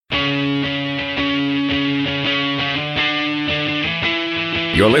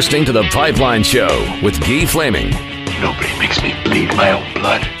You're listening to The Pipeline Show with Guy Flaming. Nobody makes me bleed my own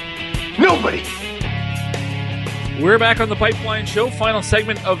blood. Nobody! We're back on The Pipeline Show, final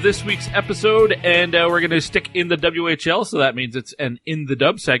segment of this week's episode, and we're going to stick in the WHL, so that means it's an In the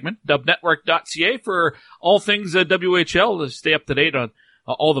Dub segment, dubnetwork.ca for all things WHL, to stay up to date on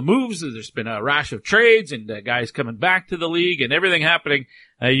all the moves. There's been a rash of trades and guys coming back to the league and everything happening.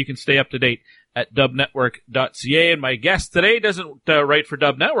 You can stay up to date at dubnetwork.ca. And my guest today doesn't write for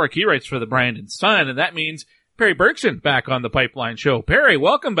Dub Network. He writes for the Brandon Sun, and that means Perry Bergson back on the Pipeline Show. Perry,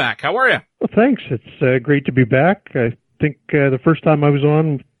 welcome back. How are you? Well, thanks. It's great to be back. I think the first time I was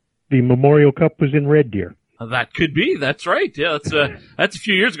on, the Memorial Cup was in Red Deer. That could be. That's right. Yeah, that's a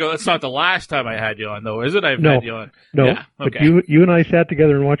few years ago. That's not the last time I had you on, though, is it? I've had you on. No, yeah, okay. But you and I sat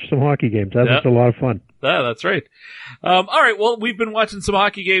together and watched some hockey games. That was a lot of fun. Yeah, that's right. All right. Well, we've been watching some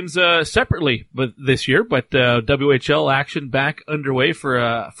hockey games separately, this year, but WHL action back underway for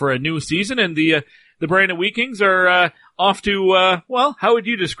a new season, and the Brandon Wheat are off to how would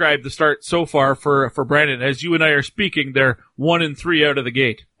you describe the start so far for Brandon? As you and I are speaking, they're 1-3 out of the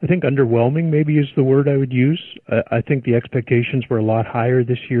gate. I think underwhelming maybe is the word I would use. I think the expectations were a lot higher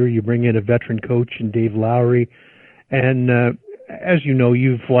this year. You bring in a veteran coach in Dave Lowry, and as you know,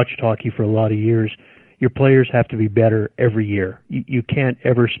 you've watched hockey for a lot of years. Your players have to be better every year. You can't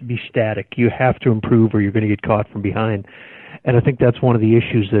ever be static. You have to improve or you're going to get caught from behind. And I think that's one of the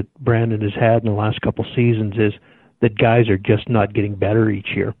issues that Brandon has had in the last couple seasons is that guys are just not getting better each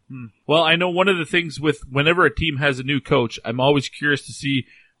year. Well, I know one of the things with whenever a team has a new coach, I'm always curious to see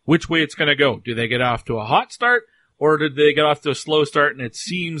which way it's going to go. Do they get off to a hot start or did they get off to a slow start? And it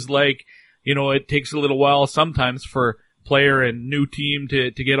seems like, it takes a little while sometimes for player and new team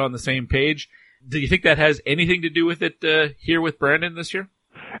to get on the same page. Do you think that has anything to do with it here with Brandon this year?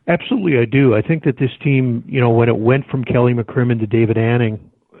 Absolutely, I do. I think that this team, when it went from Kelly McCrimmon to David Anning,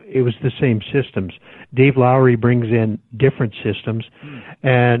 it was the same systems. Dave Lowry brings in different systems.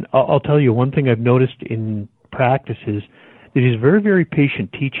 And I'll tell you, one thing I've noticed in practice is that he's a very, very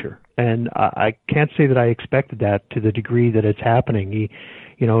patient teacher. And I can't say that I expected that to the degree that it's happening.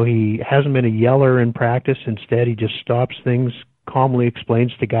 He hasn't been a yeller in practice. Instead, he just stops things, calmly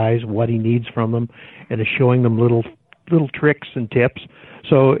explains to guys what he needs from them, and is showing them little tricks and tips.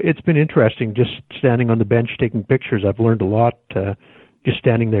 So it's been interesting just standing on the bench taking pictures. I've learned a lot just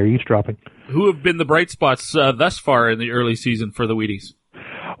standing there eavesdropping. Who have been the bright spots thus far in the early season for the Wheaties?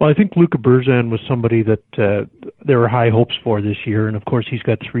 Well, I think Luca Bergson was somebody that there were high hopes for this year, and of course he's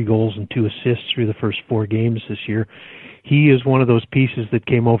got 3 goals and 2 assists through the first 4 games this year. He is one of those pieces that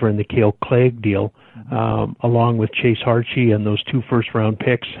came over in the Cale Clegg deal, along with Chase Hartshee and those 2 first-round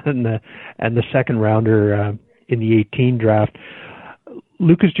picks and the second rounder in the 18 draft.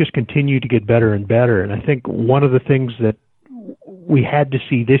 Luca's just continued to get better and better, and I think one of the things that we had to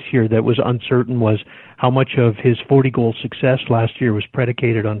see this year that was uncertain was how much of his 40-goal success last year was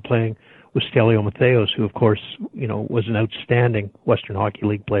predicated on playing with Stelio Mattheos, who, of course, was an outstanding Western Hockey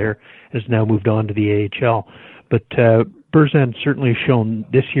League player, has now moved on to the AHL. But Bergson certainly has shown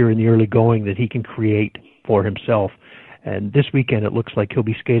this year in the early going that he can create for himself. And this weekend it looks like he'll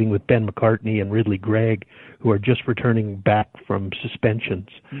be skating with Ben McCartney and Ridley Gregg, who are just returning back from suspensions.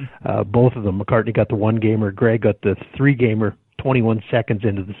 Both of them. McCartney got the 1-gamer, Gregg got the 3-gamer 21 seconds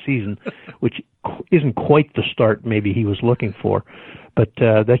into the season, which isn't quite the start maybe he was looking for. But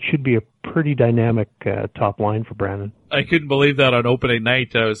that should be a pretty dynamic top line for Brandon. I couldn't believe that on opening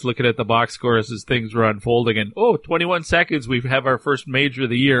night. I was looking at the box scores as things were unfolding, and 21 seconds, we have our first major of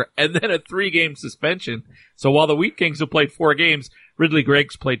the year, and then a 3-game suspension. So while the Wheat Kings have played 4 games, Ridley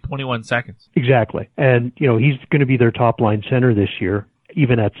Gregg's played 21 seconds. Exactly. And, he's going to be their top line center this year,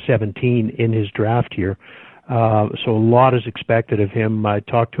 even at 17 in his draft year. So a lot is expected of him. I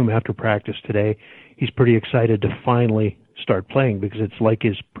talked to him after practice today. He's pretty excited to finally start playing because it's like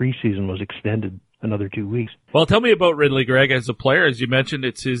his preseason was extended another 2 weeks. Well, tell me about Ridley Gregg as a player. As you mentioned,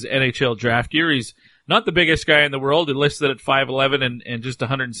 it's his NHL draft year. He's not the biggest guy in the world. He's listed at 5'11" and just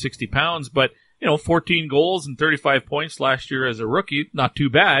 160 pounds, but 14 goals and 35 points last year as a rookie. Not too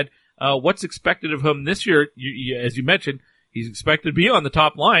bad. What's expected of him this year? As you mentioned, he's expected to be on the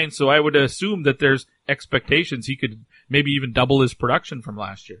top line, so I would assume that there's expectations he could maybe even double his production from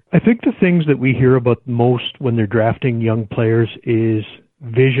last year. I think the things that we hear about most when they're drafting young players is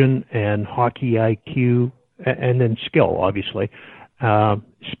vision and hockey IQ, and then skill, obviously.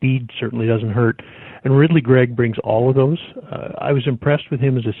 Speed certainly doesn't hurt. And Ridley Gregg brings all of those. I was impressed with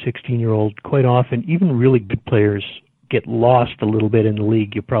him as a 16-year-old. Quite often, even really good players get lost a little bit in the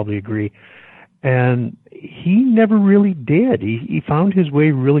league, you probably agree. And he never really did. He found his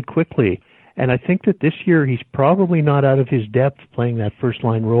way really quickly. And I think that this year he's probably not out of his depth playing that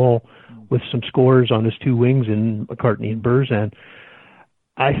first-line role with some scorers on his two wings in McCartney and Bergson.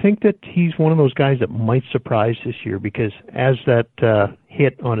 I think that he's one of those guys that might surprise this year because as that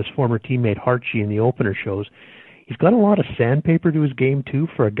hit on his former teammate Hartshee in the opener shows, he's got a lot of sandpaper to his game, too,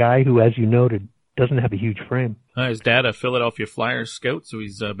 for a guy who, as you noted, doesn't have a huge frame. His dad, a Philadelphia Flyers scout, so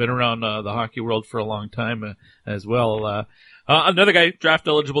he's been around the hockey world for a long time as well. Another guy draft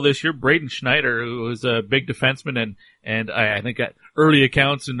eligible this year, Braden Schneider, who is a big defenseman, and I think at early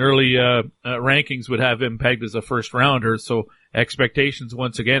accounts and early rankings would have him pegged as a first rounder. So expectations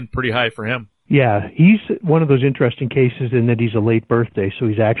once again pretty high for him. Yeah, he's one of those interesting cases in that he's a late birthday, so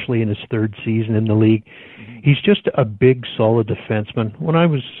he's actually in his third season in the league. He's just a big, solid defenseman. When I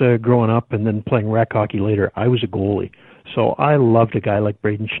was growing up and then playing rec hockey later, I was a goalie. So I loved a guy like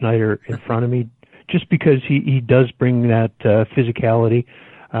Braden Schneider in front of me just because he does bring that physicality,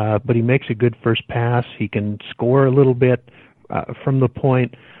 but he makes a good first pass. He can score a little bit from the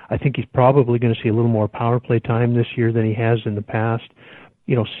point. I think he's probably going to see a little more power play time this year than he has in the past.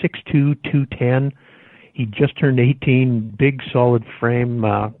 6'2", 210. He just turned 18, big, solid frame,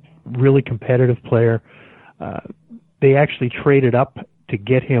 really competitive player. They actually traded up to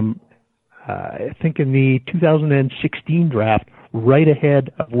get him, I think in the 2016 draft, right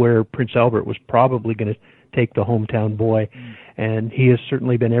ahead of where Prince Albert was probably going to take the hometown boy. And he has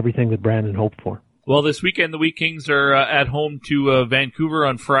certainly been everything that Brandon hoped for. Well, this weekend, the Wheat Kings are at home to Vancouver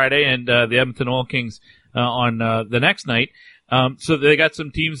on Friday and the Edmonton Oil Kings on the next night. So they got some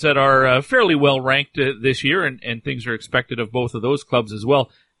teams that are fairly well ranked this year, and things are expected of both of those clubs as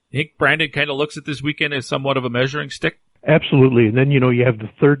well. I think Brandon kind of looks at this weekend as somewhat of a measuring stick. Absolutely. And then, you have the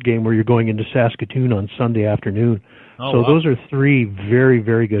third game where you're going into Saskatoon on Sunday afternoon. So those are three very,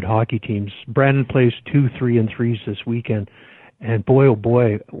 very good hockey teams. Brandon plays 2, 3, and 3s this weekend. And boy, oh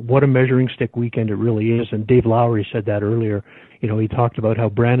boy, what a measuring stick weekend it really is. And Dave Lowry said that earlier. He talked about how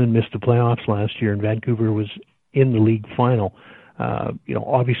Brandon missed the playoffs last year and Vancouver was in the league final.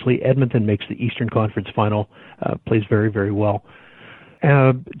 Obviously Edmonton makes the Eastern Conference final, plays very, very well.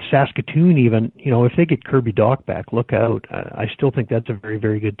 Saskatoon even, if they get Kirby Dach back, look out. I still think that's a very,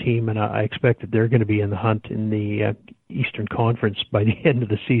 very good team, and I expect that they're going to be in the hunt in the Eastern Conference by the end of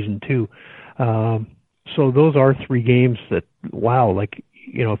the season too. So those are three games that, wow, if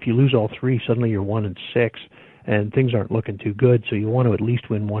you lose all three, suddenly you're 1-6. And things aren't looking too good, so you want to at least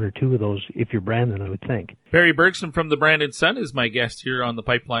win one or two of those if you're Brandon, I would think. Barry Bergson from the Brandon Sun is my guest here on the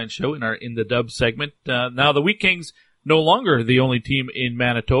Pipeline Show in our In the Dub segment. Now, the Wheat Kings no longer the only team in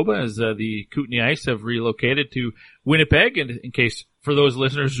Manitoba, as the Kootenay Ice have relocated to Winnipeg. And in case for those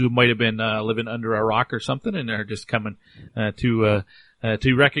listeners who might have been living under a rock or something and are just coming to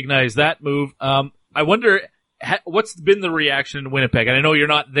recognize that move, I wonder what's been the reaction in Winnipeg? And I know you're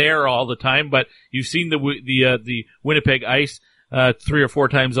not there all the time, but you've seen the Winnipeg Ice 3 or 4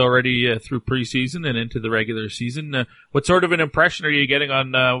 times already through preseason and into the regular season. What sort of an impression are you getting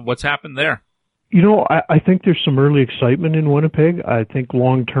on what's happened there? I think there's some early excitement in Winnipeg. I think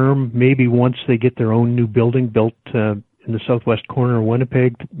long term, maybe once they get their own new building built in the southwest corner of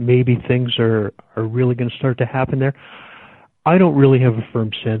Winnipeg, maybe things are really going to start to happen there. I don't really have a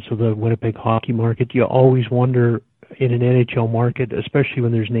firm sense of the Winnipeg hockey market. You always wonder in an NHL market, especially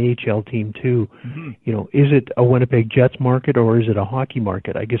when there's an AHL team too, is it a Winnipeg Jets market or is it a hockey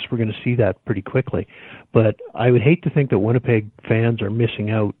market? I guess we're going to see that pretty quickly. But I would hate to think that Winnipeg fans are missing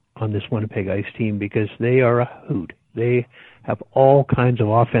out on this Winnipeg Ice team because they are a hoot. They have all kinds of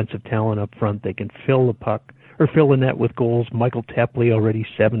offensive talent up front. They can fill the puck or fill the net with goals. Michael Tepley already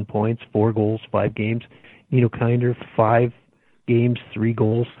 7 points, 4 goals, 5 games. Nino Kinder, 5 games, 3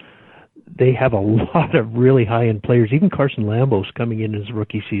 goals. They have a lot of really high-end players. Even Carson Lambos coming in his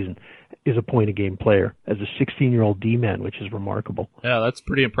rookie season is a point-a-game player as a 16-year-old D-man, which is remarkable. Yeah, that's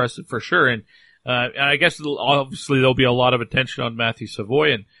pretty impressive for sure. And I guess obviously there'll be a lot of attention on Matthew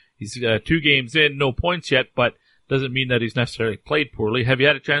Savoy, and he's 2 games in, no points yet, but doesn't mean that he's necessarily played poorly. Have you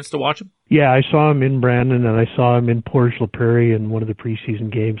had a chance to watch him? Yeah, I saw him in Brandon, and I saw him in Portage La Prairie in one of the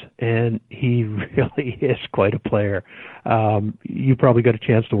preseason games, and he really is quite a player. You probably got a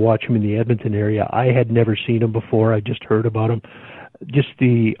chance to watch him in the Edmonton area. I had never seen him before. I just heard about him. Just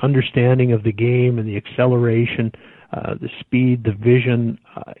the understanding of the game and the acceleration, the speed, the vision,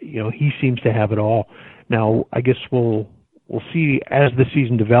 he seems to have it all. Now, I guess we'll see as the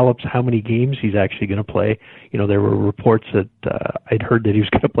season develops how many games he's actually going to play. There were reports that I'd heard that he was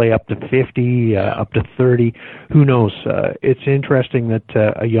going to play up to 50, up to 30. Who knows? It's interesting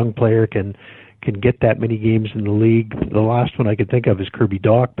that a young player can get that many games in the league. The last one I could think of is Kirby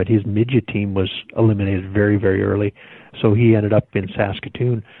Dach, but his midget team was eliminated very, very early, so he ended up in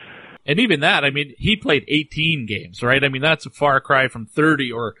Saskatoon. And even that, I mean, he played 18 games, right? I mean, that's a far cry from 30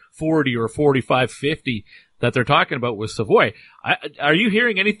 or 40 or 45, 50 that they're talking about with Savoy. Are you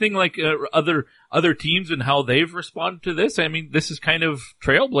hearing anything like other teams and how they've responded to this? I mean, this is kind of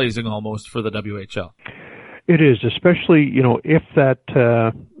trailblazing almost for the WHL. It is, especially, if that,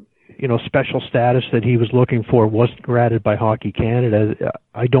 special status that he was looking for wasn't granted by Hockey Canada.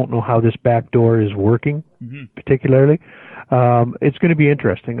 I don't know how this backdoor is working, particularly. It's going to be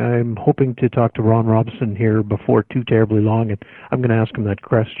interesting. I'm hoping to talk to Ron Robinson here before too terribly long, and I'm going to ask him that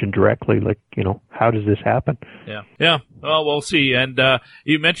question directly, how does this happen? Yeah. Well, we'll see. And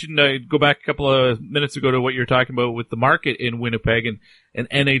you mentioned, go back a couple of minutes ago to what you were talking about with the market in Winnipeg and an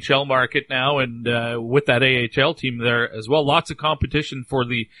NHL market now, and with that AHL team there as well. Lots of competition for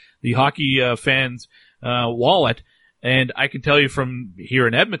the hockey fans' wallet. And I can tell you from here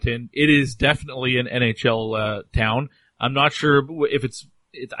in Edmonton, it is definitely an NHL town. I'm not sure if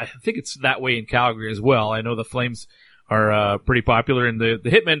I think it's that way in Calgary as well. I know the Flames are pretty popular, and the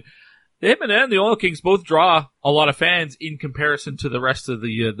Hitmen and the Oil Kings both draw a lot of fans in comparison to the rest of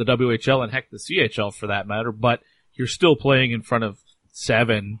the WHL and heck the CHL for that matter. But you're still playing in front of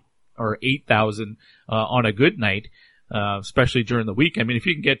 7,000 or 8,000 on a good night, especially during the week. I mean, if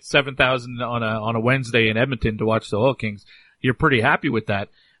you can get 7,000 on a Wednesday in Edmonton to watch the Oil Kings, you're pretty happy with that.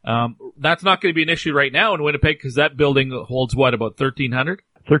 That's not going to be an issue right now in Winnipeg because that building holds about 1,300?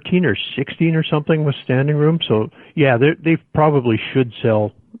 13 or 16 or something with standing room. So, yeah, they probably should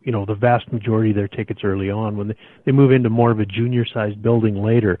sell, the vast majority of their tickets early on. When they move into more of a junior-sized building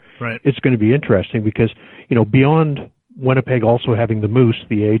later, right, it's going to be interesting because, beyond Winnipeg also having the Moose,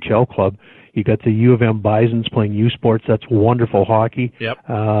 the AHL club, you got the U of M Bisons playing U Sports. That's wonderful hockey. Yep.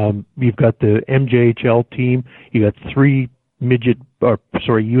 You've got the MJHL team. You got 3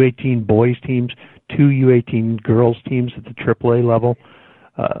 U18 boys teams, 2 U18 girls teams at the AAA level.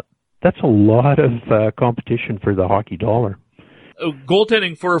 That's a lot of competition for the hockey dollar.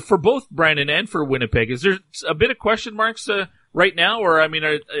 Goaltending for both Brandon and for Winnipeg. Is there a bit of question marks right now? Or, I mean,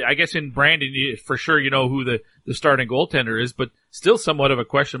 I guess in Brandon, for sure you know who the starting goaltender is, but still somewhat of a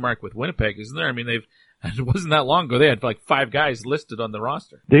question mark with Winnipeg, isn't there? I mean, it wasn't that long ago. They had like 5 guys listed on the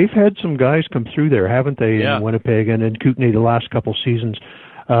roster. They've had some guys come through there, haven't they, in Winnipeg and in Kootenay the last couple seasons.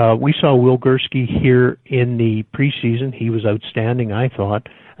 We saw Will Gursky here in the preseason. He was outstanding, I thought.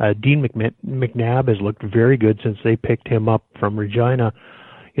 Dean McNabb has looked very good since they picked him up from Regina.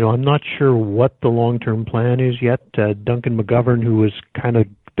 I'm not sure what the long-term plan is yet. Duncan McGovern, who was kind of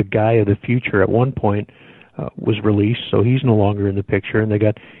the guy of the future at one point, was released, so he's no longer in the picture. And they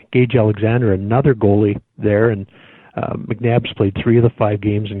got Gage Alexander, another goalie there, and McNabb's played 3 of the 5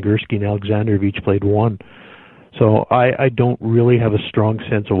 games, and Gursky and Alexander have each played 1. So I don't really have a strong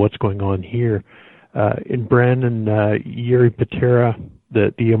sense of what's going on here. In Brandon, Yuri Patera,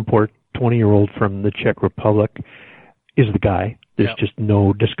 the import 20-year-old from the Czech Republic, is the guy. There's just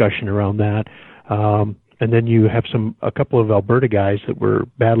no discussion around that. And then you have a couple of Alberta guys that were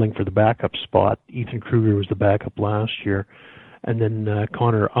battling for the backup spot. Ethan Kruger was the backup last year. And then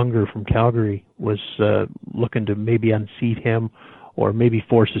Connor Unger from Calgary was looking to maybe unseat him or maybe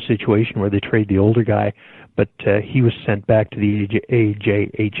force a situation where they trade the older guy. But he was sent back to the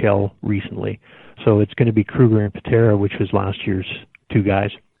AJHL recently. So it's going to be Kruger and Patera, which was last year's 2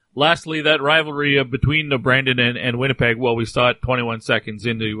 guys. Lastly, that rivalry between Brandon and Winnipeg, well, we saw it 21 seconds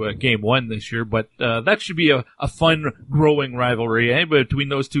into Game 1 this year, but that should be a fun, growing rivalry between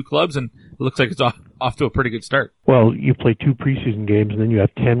those 2 clubs, and it looks like it's off to a pretty good start. Well, you play 2 preseason games, and then you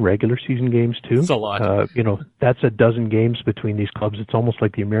have 10 regular season games, too. That's a lot. That's a dozen games between these clubs. It's almost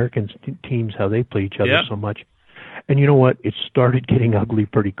like the American teams, how they play each other so much. And you know what? It started getting ugly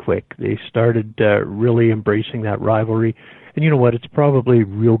pretty quick. They started really embracing that rivalry. And you know what? It's probably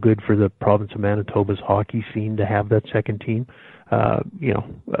real good for the province of Manitoba's hockey scene to have that second team.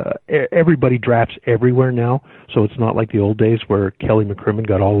 Everybody drafts everywhere now, so it's not like the old days where Kelly McCrimmon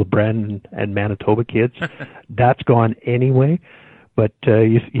got all the Brandon and Manitoba kids. That's gone anyway. But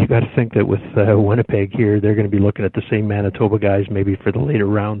you got to think that with Winnipeg here, they're going to be looking at the same Manitoba guys maybe for the later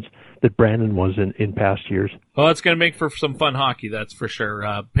rounds that Brandon was in past years. Well, it's going to make for some fun hockey, that's for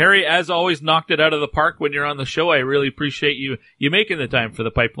sure. Perry, as always, knocked it out of the park when you're on the show. I really appreciate you making the time for the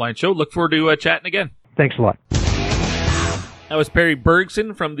Pipeline Show. Look forward to chatting again. Thanks a lot. That was Perry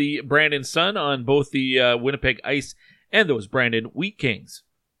Bergson from the Brandon Sun on both the Winnipeg Ice and those Brandon Wheat Kings.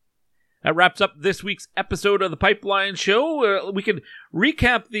 That wraps up this week's episode of the Pipeline Show. We can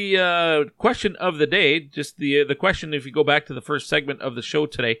recap the question of the day. Just the question, if you go back to the first segment of the show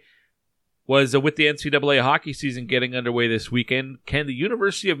today, was with the NCAA hockey season getting underway this weekend, can the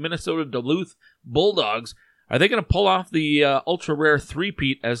University of Minnesota Duluth Bulldogs Are they going to pull off the ultra-rare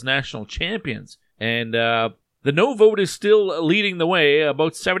three-peat as national champions? And the no vote is still leading the way.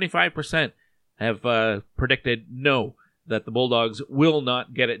 About 75% have predicted no, that the Bulldogs will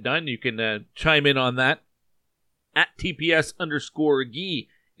not get it done. You can chime in on that. At TPS_Gee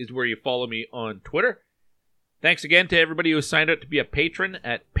is where you follow me on Twitter. Thanks again to everybody who signed up to be a patron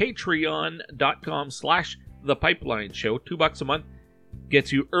at patreon.com/thepipelineshow. $2 a month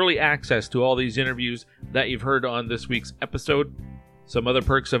gets you early access to all these interviews that you've heard on this week's episode. Some other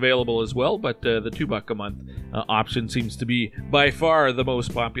perks available as well, but the $2 a month option seems to be by far the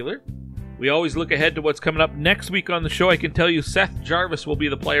most popular. We always look ahead to what's coming up next week on the show. I can tell you Seth Jarvis will be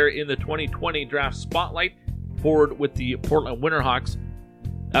the player in the 2020 draft spotlight, forward with the Portland Winterhawks.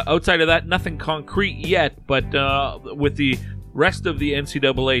 Outside of that, nothing concrete yet, but with the rest of the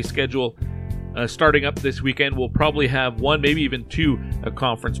NCAA schedule starting up this weekend, we'll probably have one, maybe even two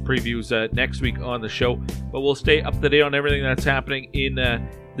conference previews next week on the show. But we'll stay up to date on everything that's happening in the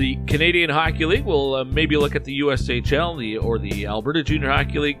Canadian Hockey League. We'll maybe look at the USHL or the Alberta Junior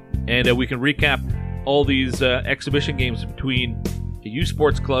Hockey League, and we can recap all these exhibition games between U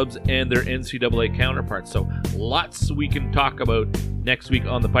Sports clubs and their NCAA counterparts. So lots we can talk about next week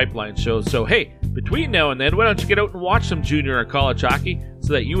on the Pipeline Show. So hey, between now and then, why don't you get out and watch some junior or college hockey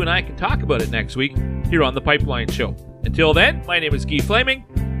so that you and I can talk about it next week here on the Pipeline Show. Until then, my name is Guy Flaming.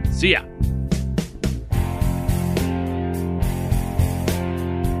 See ya.